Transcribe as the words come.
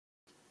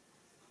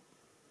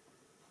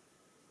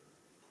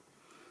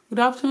Good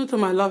afternoon to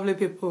my lovely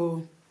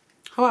people.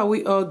 How are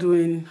we all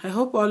doing? I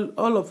hope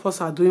all of us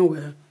are doing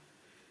well.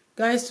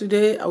 Guys,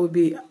 today I will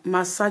be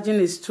massaging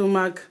the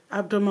stomach,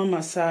 abdomen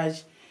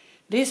massage.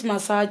 This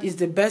massage is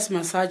the best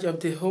massage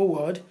of the whole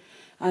world,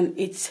 and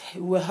it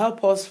will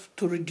help us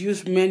to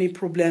reduce many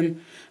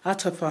problems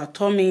out of our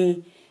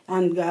tummy.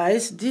 And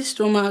guys, this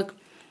stomach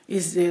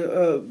is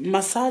the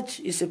massage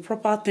is a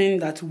proper thing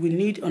that we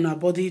need on our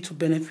body to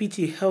benefit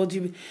a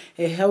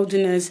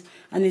healthiness,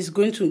 and it's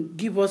going to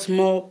give us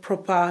more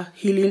proper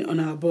healing on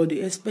our body,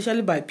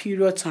 especially by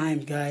period time,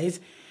 guys,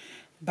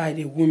 by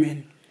the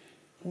women.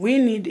 We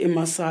need a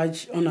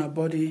massage on our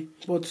body,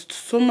 but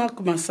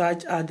stomach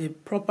massage are the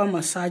proper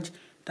massage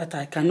that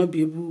I cannot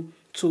be able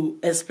to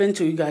explain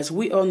to you guys.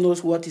 We all know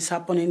what is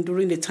happening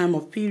during the time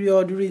of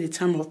period, during the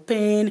time of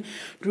pain,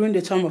 during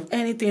the time of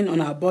anything on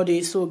our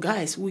body. So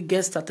guys, we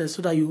get started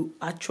so that you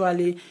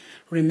actually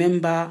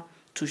remember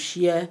to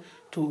share,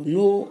 to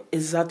know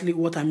exactly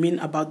what I mean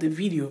about the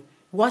video.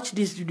 Watch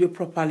this video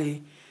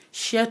properly,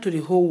 share to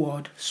the whole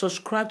world,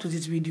 subscribe to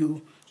this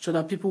video so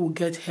that people will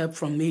get help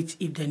from it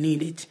if they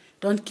need it.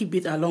 Don't keep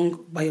it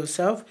along by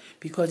yourself,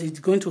 because it's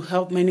going to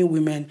help many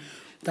women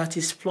that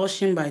is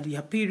flushing by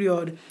their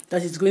period,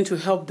 that is going to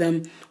help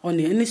them on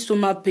any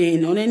stomach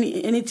pain, on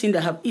anything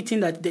that have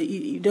eaten that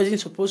it doesn't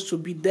supposed to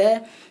be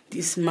there.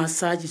 This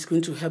massage is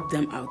going to help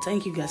them out.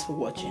 Thank you guys for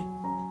watching.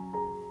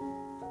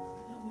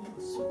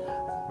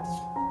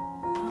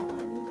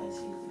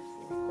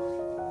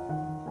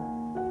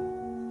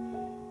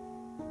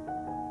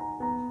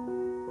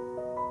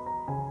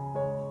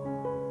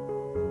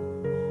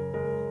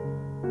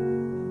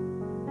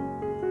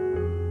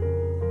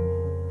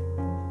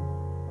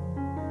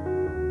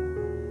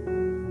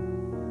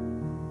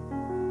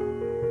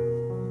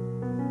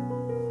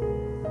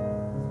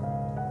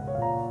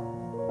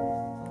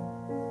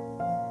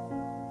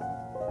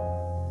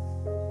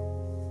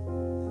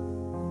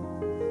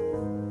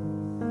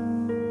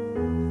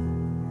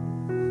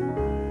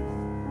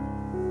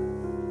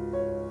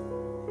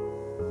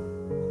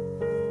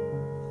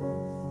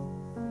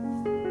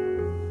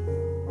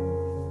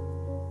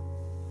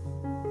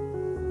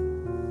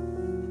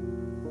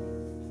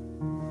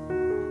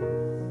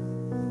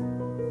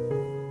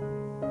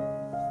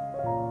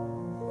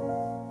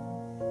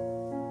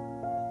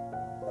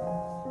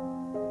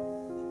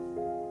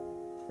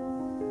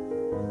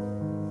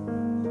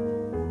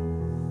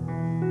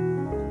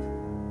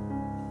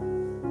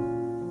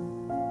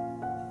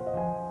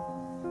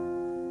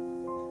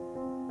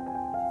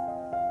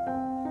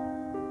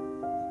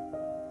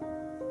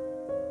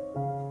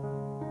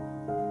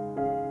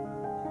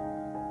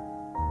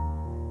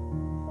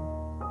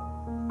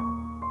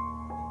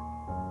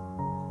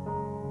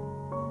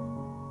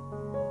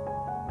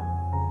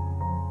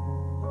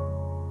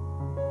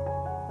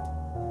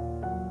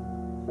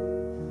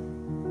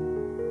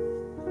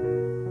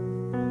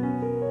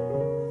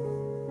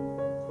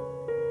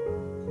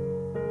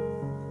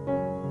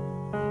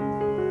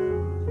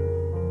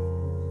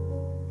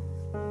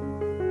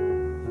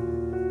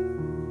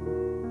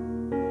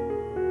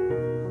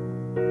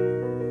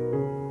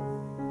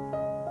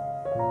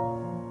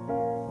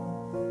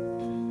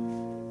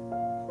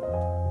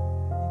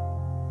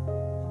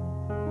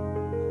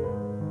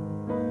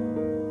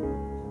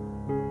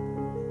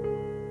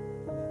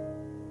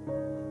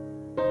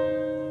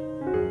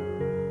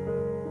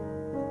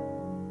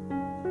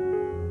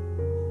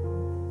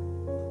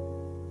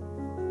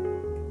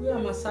 We are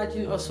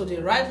massaging also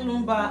the right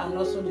lumbar and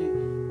also the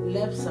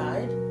left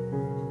side.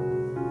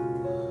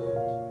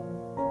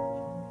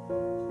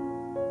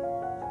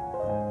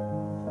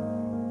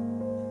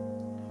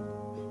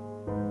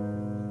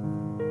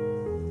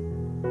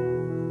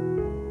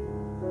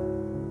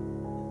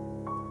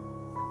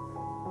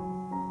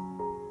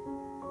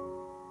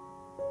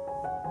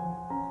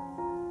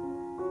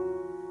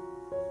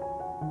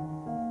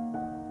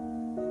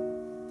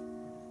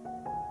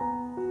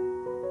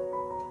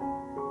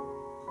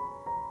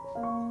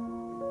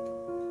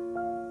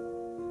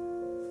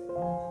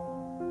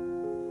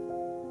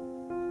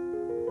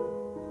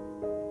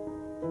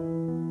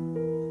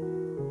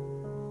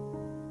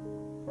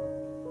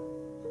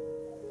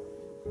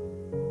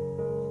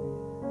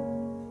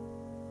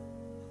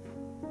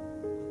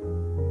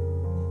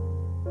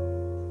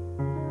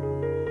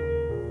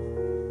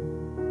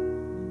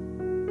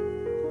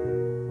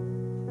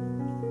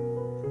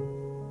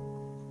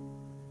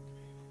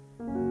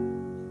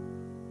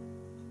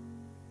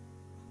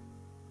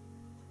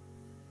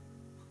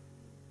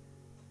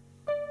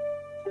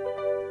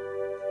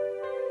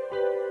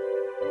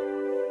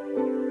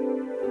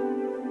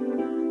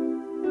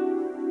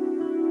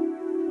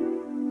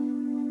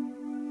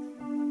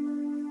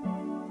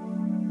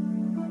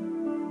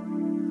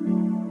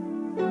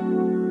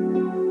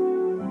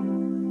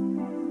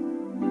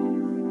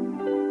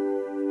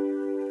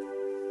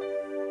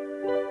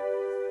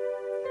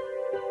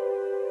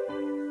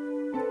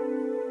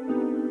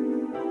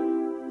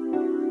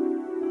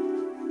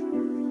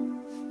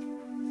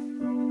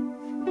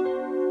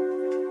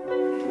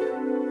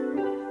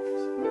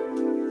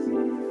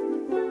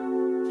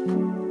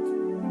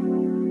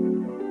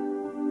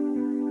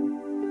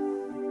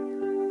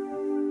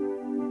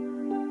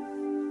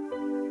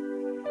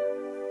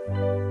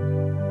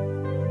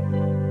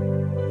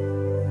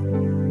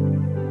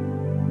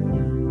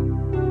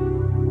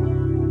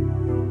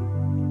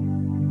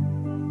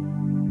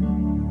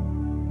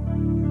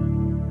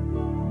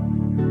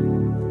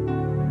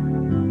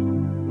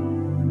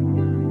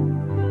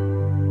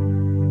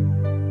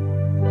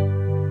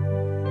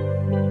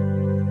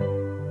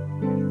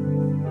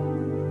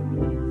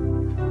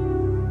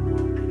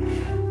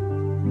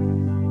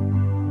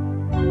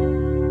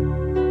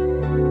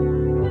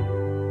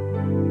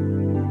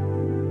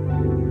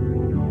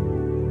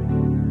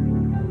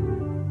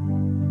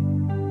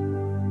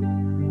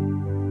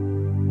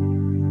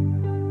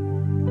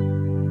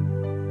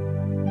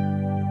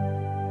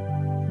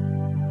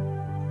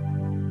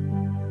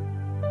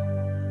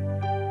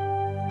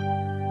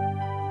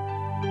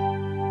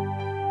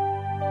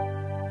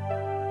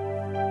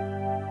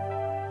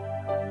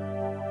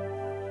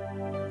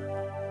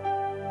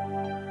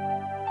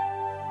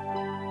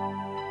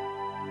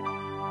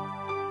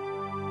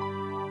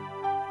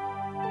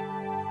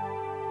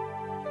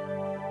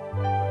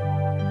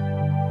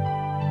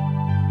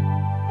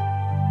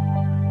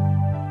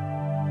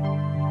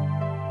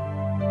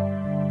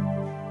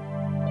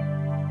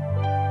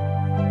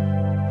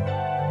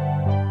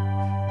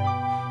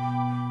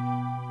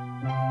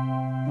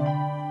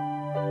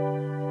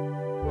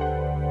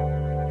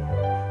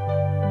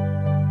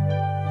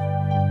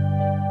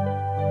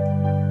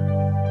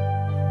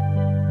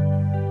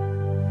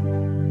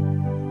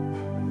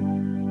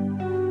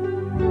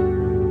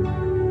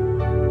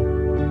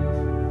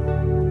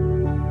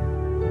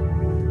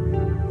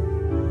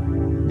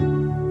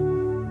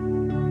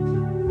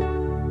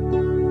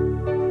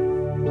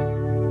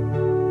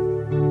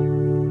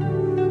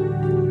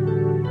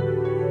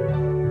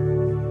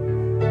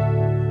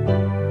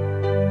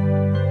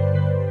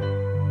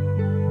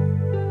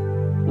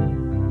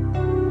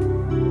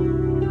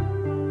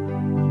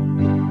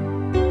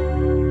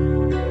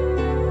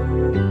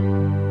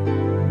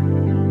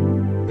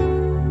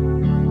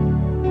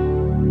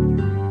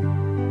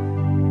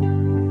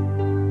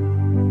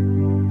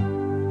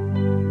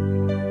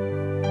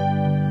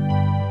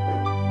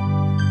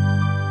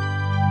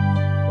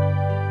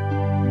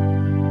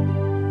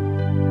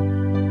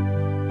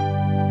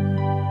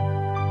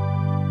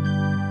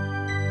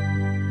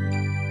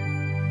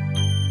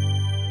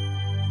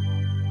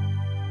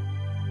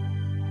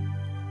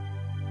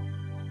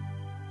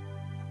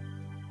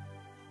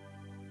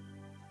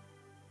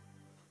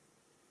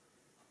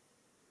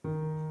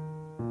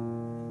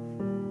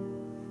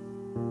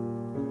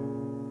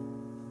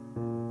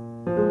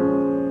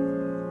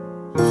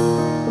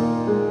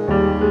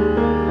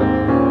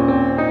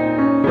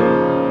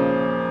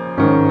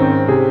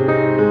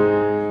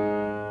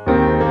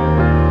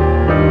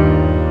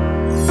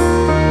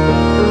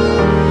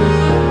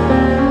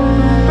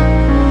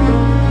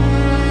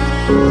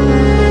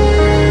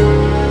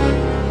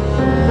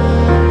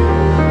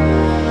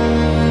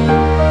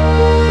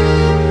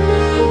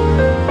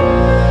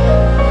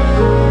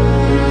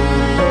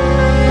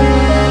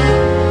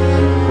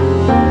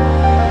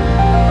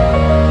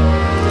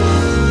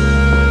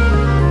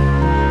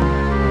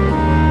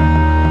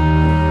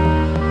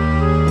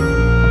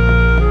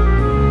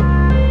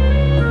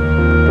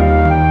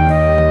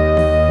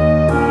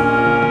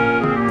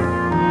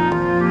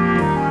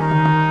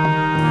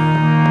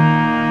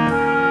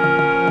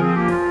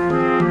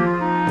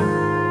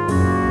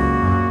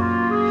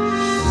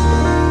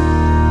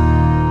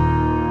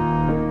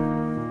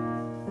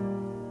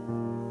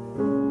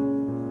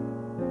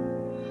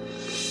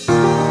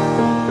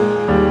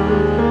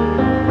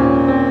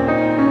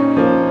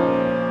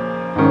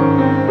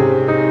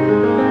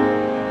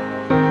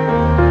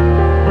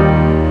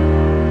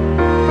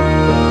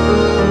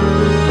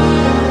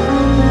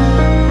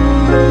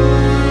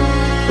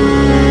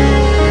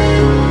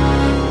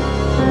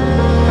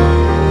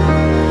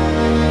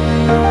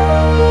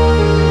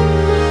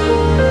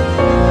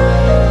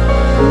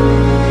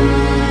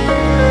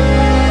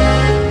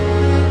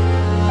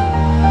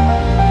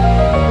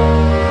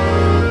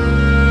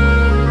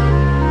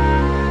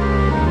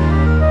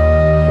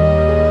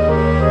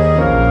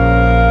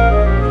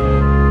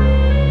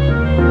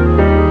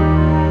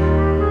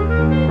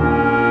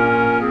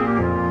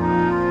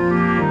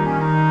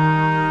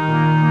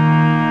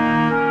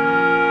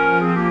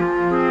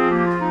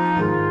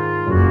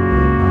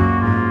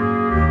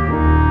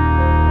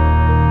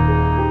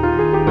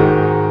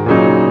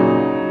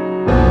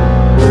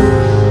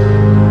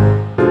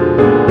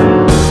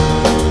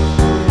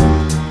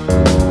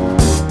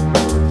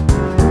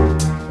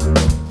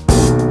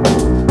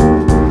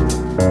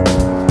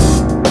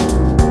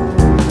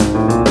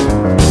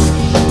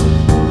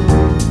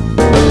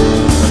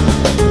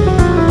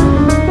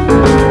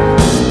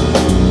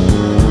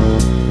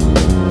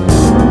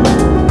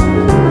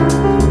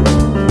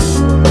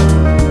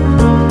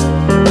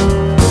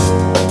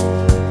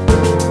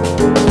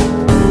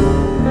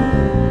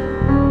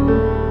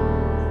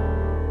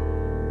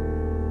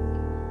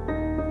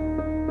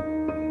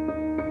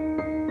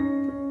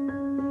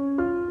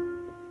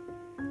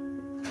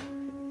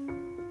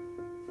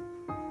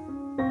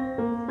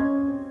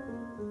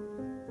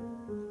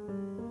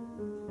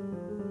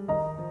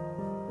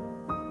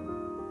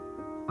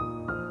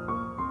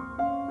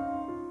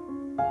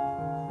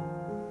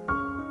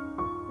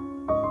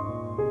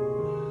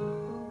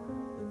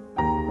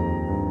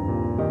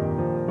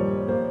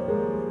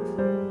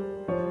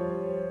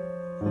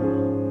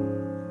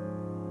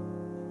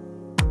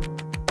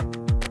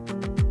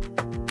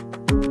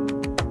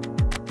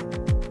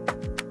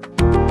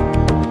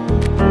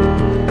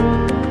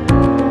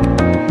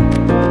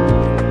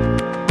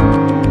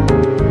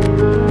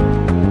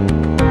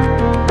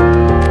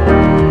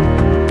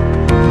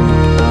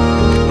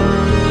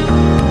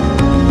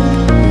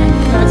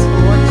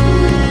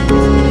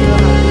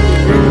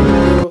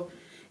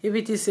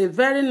 it is a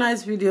very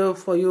nice video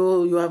for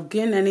you. You have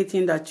gained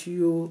anything that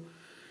you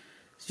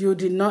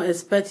did not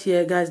expect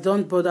here, guys.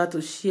 Don't bother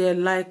to share,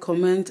 like,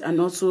 comment, and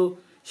also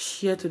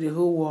share to the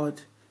whole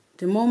world.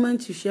 The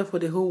moment you share for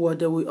the whole world,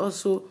 they will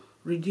also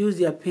reduce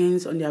their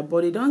pains on their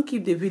body. Don't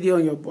keep the video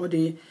on your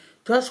body.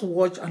 Just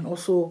watch and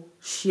also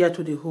share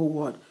to the whole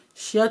world.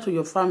 Share to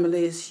your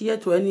families, share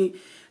to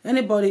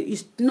anybody.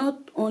 It's not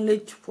only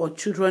for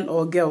children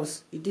or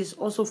girls. It is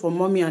also for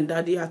mommy and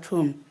daddy at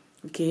home.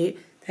 Okay?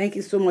 Thank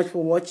you so much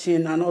for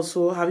watching and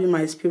also having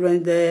my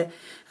experience there.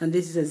 And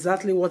this is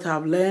exactly what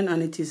I've learned,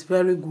 and it is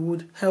very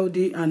good,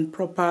 healthy, and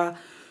proper,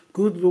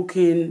 good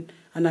looking.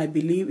 And I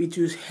believe it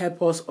will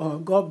help us all.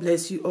 God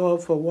bless you all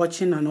for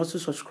watching and also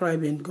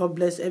subscribing. God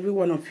bless every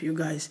one of you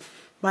guys.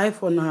 Bye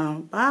for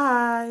now.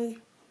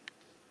 Bye.